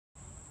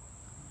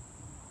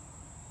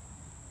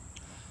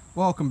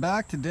Welcome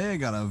back. Today I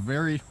got a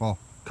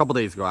couple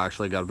days ago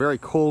actually, got a very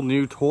cool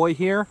new toy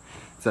here.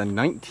 It's a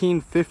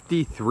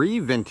 1953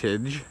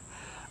 vintage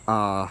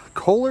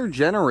Kohler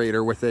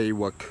Generator with a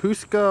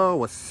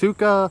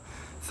Waukesha,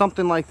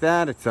 something like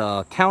that. It's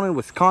a town in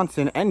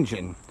Wisconsin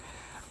engine.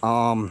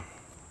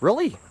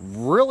 Really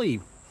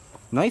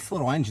nice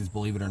little engines,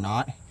 believe it or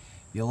not.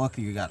 You look,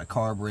 you got a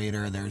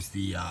carburetor, there's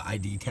the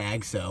ID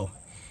tag, so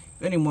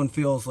if anyone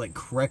feels like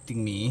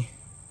correcting me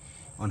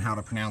on how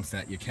to pronounce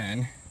that, you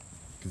can,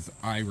 because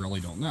I really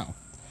don't know.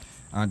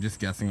 I'm just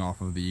guessing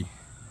off of the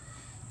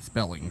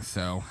spelling.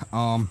 So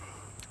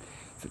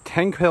it's a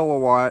 10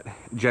 kilowatt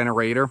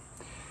generator,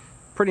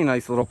 pretty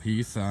nice little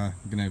piece. I'm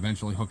gonna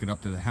eventually hook it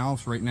up to the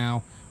house. Right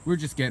now we're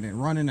just getting it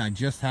running. I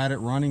just had it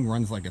running,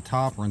 runs like a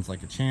top, runs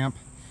like a champ,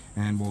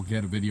 and we'll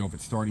get a video of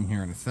it starting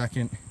here in a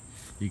second.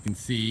 You can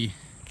see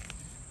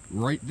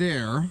right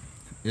there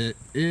it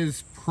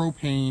is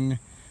propane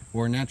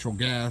or natural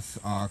gas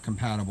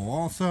compatible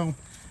also,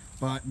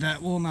 but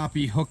that will not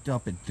be hooked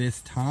up at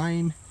this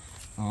time.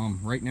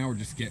 Right now we're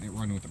just getting it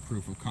running with the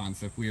proof of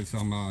concept. We have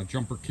some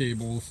jumper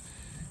cables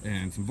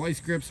and some vice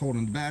grips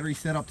holding the battery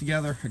set up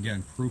together.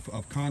 Again, proof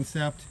of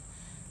concept.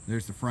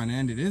 There's the front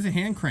end. It is a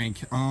hand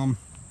crank. I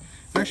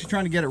was actually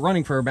trying to get it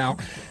running for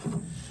about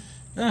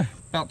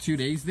 2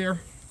 days there,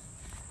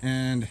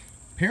 and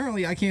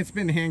apparently I can't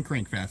spin the hand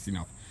crank fast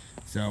enough.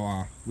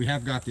 So we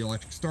have got the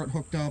electric start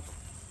hooked up.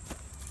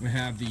 We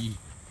have the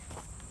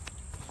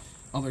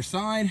other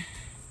side,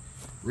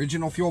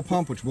 original fuel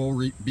pump, which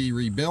will be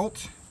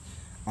rebuilt,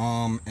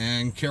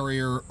 and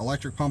carrier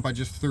electric pump I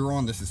just threw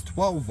on. This is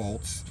 12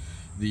 volts.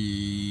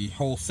 The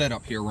whole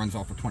setup here runs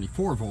off of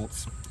 24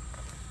 volts.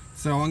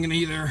 So I'm gonna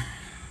either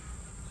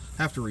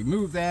have to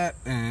remove that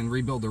and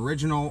rebuild the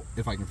original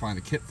if I can find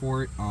a kit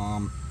for it.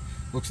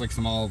 Looks like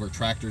some all over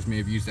tractors may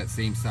have used that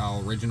same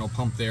style original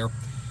pump there.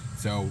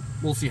 So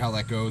we'll see how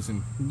that goes,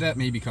 and that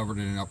may be covered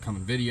in an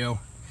upcoming video.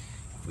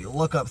 If we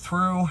look up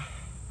through,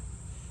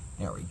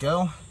 there we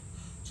go.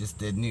 Just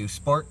did new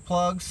spark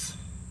plugs.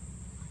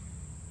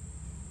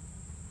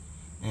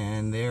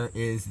 And there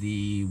is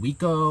the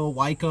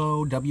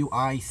Waukesha,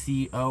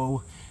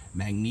 W-I-C-O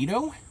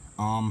magneto.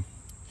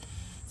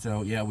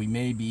 So yeah, we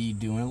may be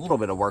doing a little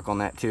bit of work on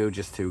that too,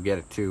 just to get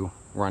it to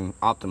run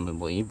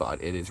optimally,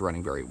 but it is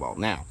running very well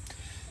now.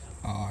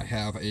 I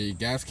have a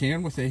gas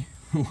can with a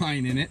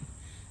line in it.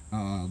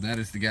 That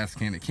is the gas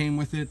can that came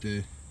with it.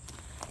 The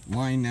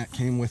line that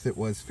came with it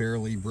was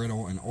fairly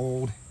brittle and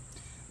old,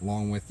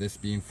 along with this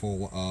being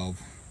full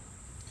of,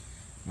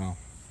 well,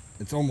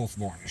 it's almost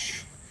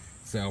varnish.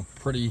 So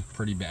pretty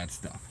bad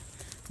stuff.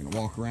 I'm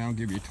gonna walk around,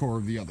 give you a tour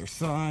of the other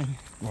side,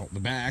 well, the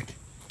back.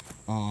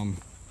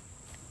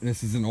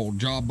 This is an old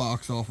job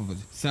box off of a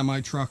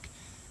semi truck.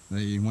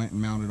 They went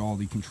and mounted all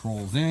the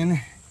controls in.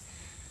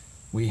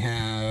 We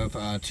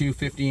have two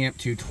 50 amp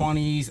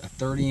 220s, a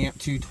 30 amp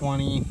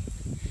 220,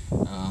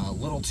 a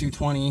little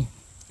 220.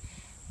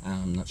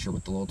 I'm not sure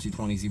what the little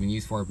 220 is even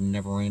used for. I've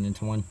never ran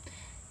into one.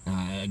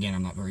 Again,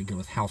 I'm not very good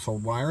with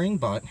household wiring,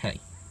 but hey,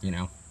 you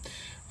know.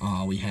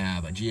 We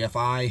have a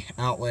GFI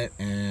outlet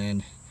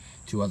and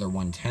two other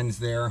 110s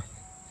there.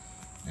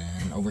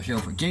 And over here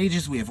for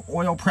gauges, we have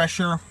oil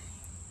pressure,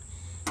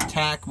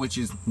 tach, which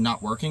is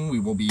not working. We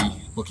will be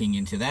looking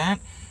into that.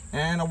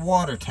 And a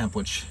water temp,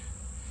 which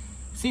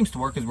seems to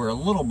work because we're a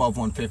little above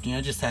 150.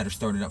 I just had her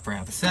started up for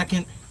half a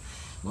second.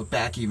 Look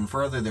back even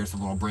further, there's a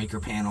little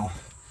breaker panel,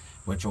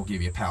 which will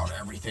give you power to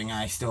everything.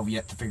 I still have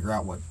yet to figure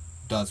out what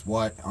does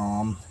what.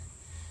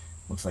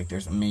 Looks like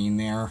there's a main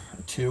there, or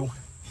two.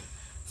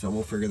 So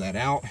we'll figure that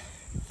out.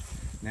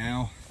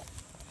 Now,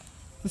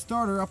 let's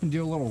start her up and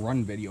do a little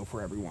run video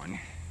for everyone.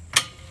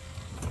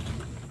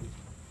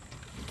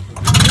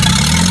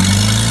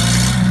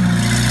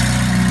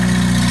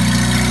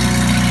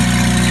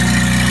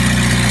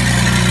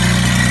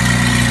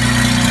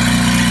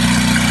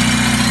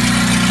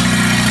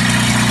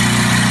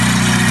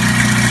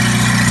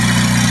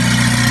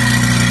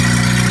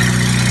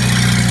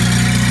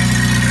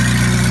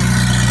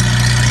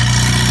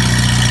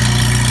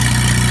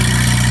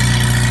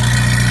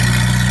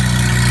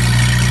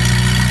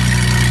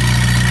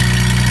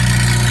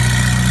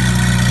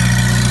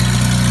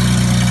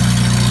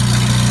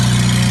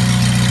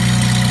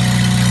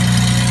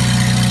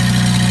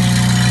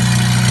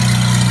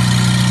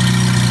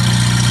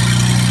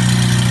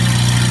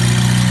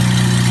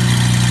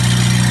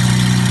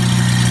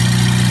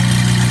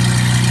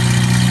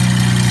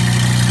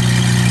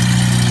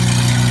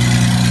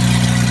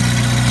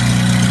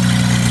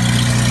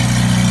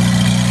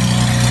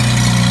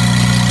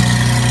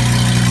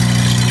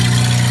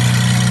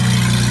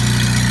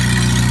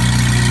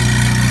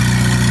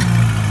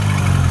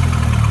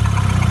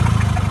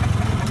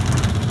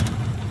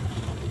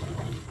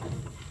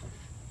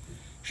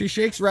 She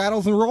shakes,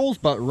 rattles, and rolls,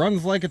 but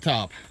runs like a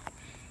top.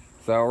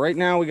 So right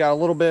now we got a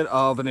little bit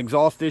of an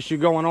exhaust issue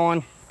going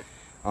on.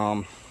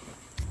 So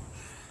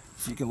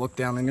you can look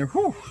down in there.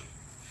 Whew,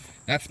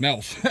 that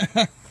smells.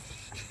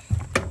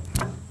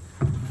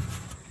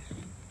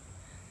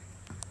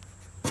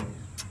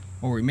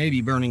 Or we may be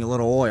burning a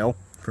little oil.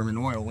 from an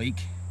oil leak.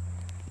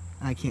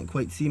 I can't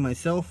quite see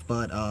myself,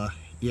 but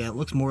yeah, it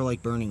looks more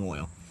like burning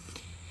oil.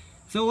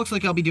 So it looks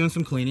like I'll be doing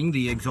some cleaning.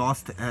 The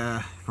exhaust,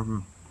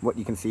 from what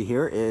you can see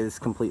here, is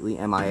completely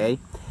MIA.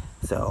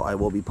 So I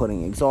will be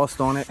putting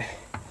exhaust on it.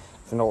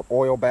 It's an old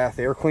oil bath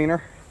air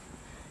cleaner.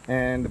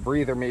 And the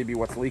breather may be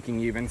what's leaking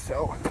even,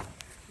 so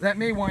that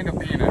may wind up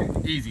being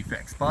an easy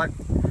fix. But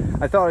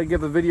I thought I'd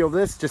give a video of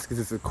this just because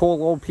it's a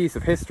cool old piece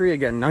of history.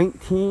 Again,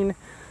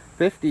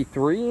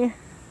 1953. This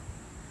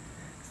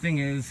thing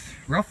is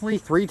roughly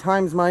 3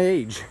 times my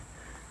age.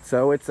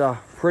 So it's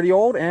pretty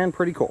old and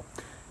pretty cool.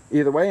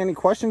 Either way, any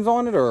questions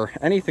on it or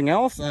anything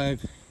else,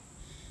 I've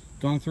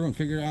gone through and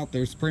figured out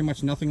there's pretty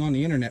much nothing on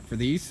the internet for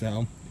these.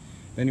 So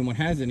if anyone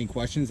has any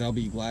questions, I'll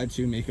be glad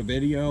to make a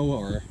video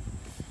or,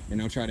 you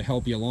know, try to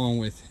help you along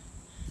with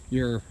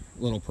your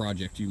little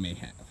project you may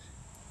have.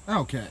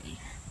 Okay,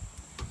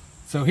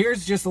 so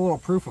here's just a little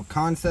proof of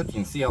concept. You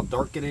can see how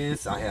dark it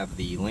is. I have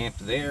the lamp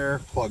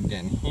there plugged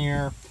in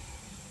here.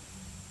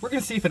 We're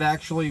gonna see if it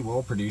actually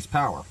will produce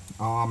power.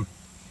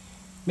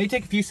 May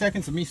take a few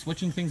seconds of me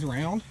switching things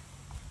around,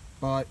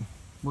 but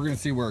we're gonna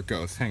see where it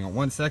goes. Hang on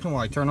one second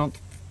while I turn on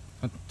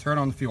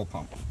the fuel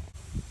pump.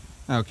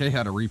 Okay,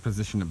 had to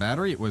reposition the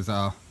battery. It was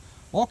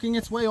walking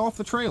its way off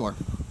the trailer.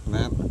 And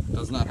that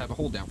does not have a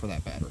hold down for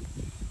that battery.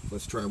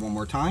 Let's try one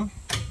more time.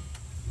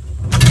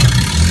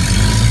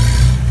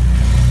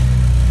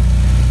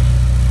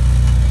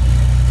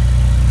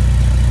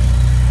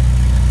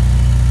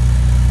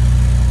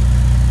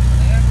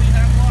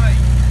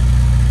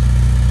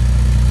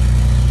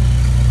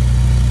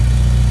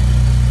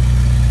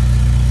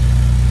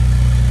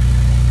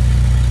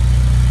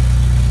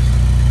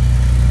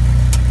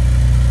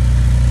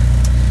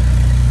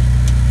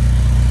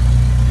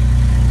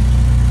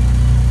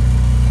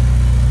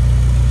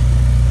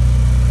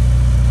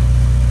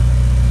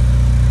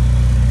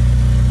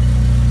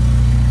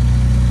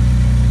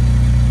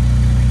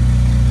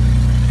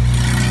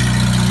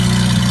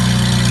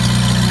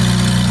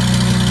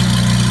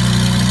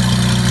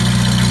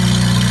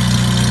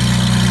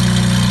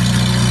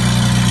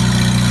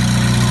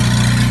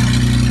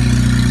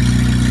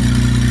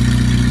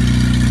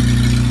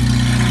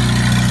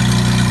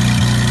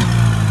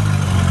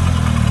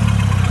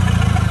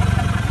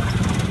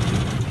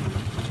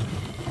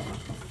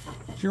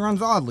 She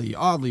runs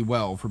oddly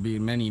well for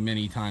being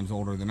many times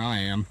older than I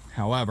am.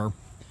 However,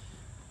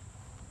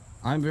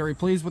 I'm very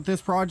pleased with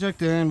this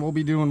project, and we'll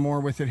be doing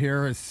more with it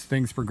here as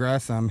things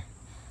progress. I'm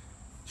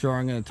sure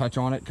I'm going to touch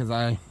on it because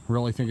I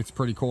really think it's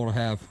pretty cool to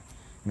have,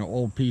 you know,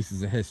 old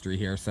pieces of history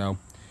here. So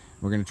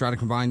we're going to try to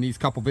combine these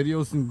couple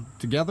videos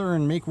together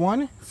and make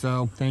one.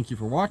 So thank you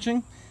for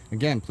watching.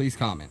 Again, please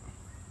comment.